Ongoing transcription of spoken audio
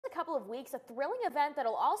couple of weeks, a thrilling event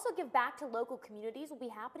that'll also give back to local communities will be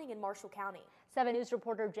happening in Marshall County. 7 News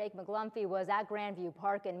reporter Jake McGlumphy was at Grandview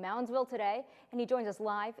Park in Moundsville today, and he joins us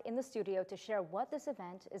live in the studio to share what this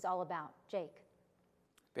event is all about. Jake.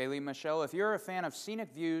 Bailey, Michelle, if you're a fan of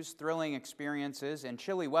scenic views, thrilling experiences, and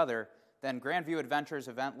chilly weather, then Grandview Adventures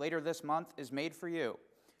event later this month is made for you.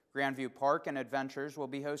 Grandview Park and Adventures will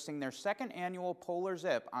be hosting their second annual Polar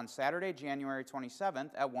Zip on Saturday, January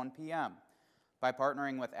 27th at 1 p.m. By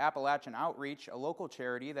partnering with Appalachian Outreach, a local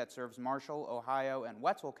charity that serves Marshall, Ohio, and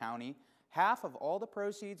Wetzel County, half of all the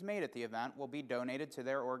proceeds made at the event will be donated to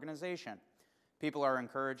their organization. People are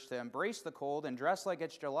encouraged to embrace the cold and dress like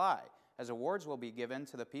it's July, as awards will be given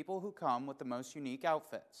to the people who come with the most unique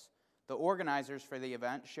outfits. The organizers for the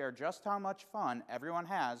event share just how much fun everyone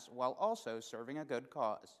has while also serving a good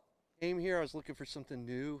cause. Came here, I was looking for something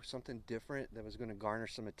new, something different that was going to garner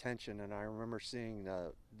some attention, and I remember seeing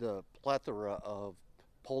the plethora of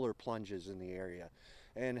polar plunges in the area.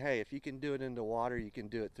 And hey, if you can do it in the water, you can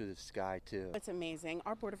do it through the sky too. It's amazing.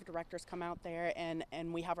 Our board of directors come out there and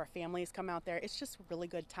we have our families come out there. It's just a really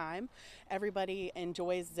good time. Everybody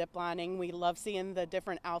enjoys ziplining. We love seeing the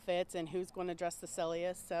different outfits and who's going to dress the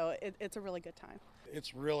silliest. So it's a really good time.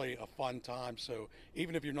 It's really a fun time. So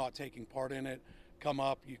even if you're not taking part in it, come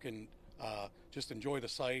up. You can just enjoy the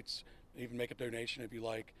sights, even make a donation if you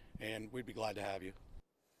like, and we'd be glad to have you.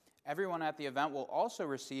 Everyone at the event will also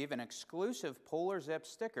receive an exclusive Polar Zip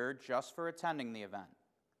sticker just for attending the event.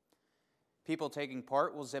 People taking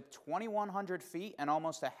part will zip 2,100 feet and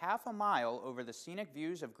almost a half a mile over the scenic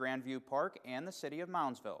views of Grandview Park and the city of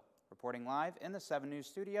Moundsville. Reporting live in the 7 News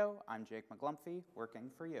studio, I'm Jake McGlumphy,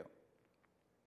 working for you.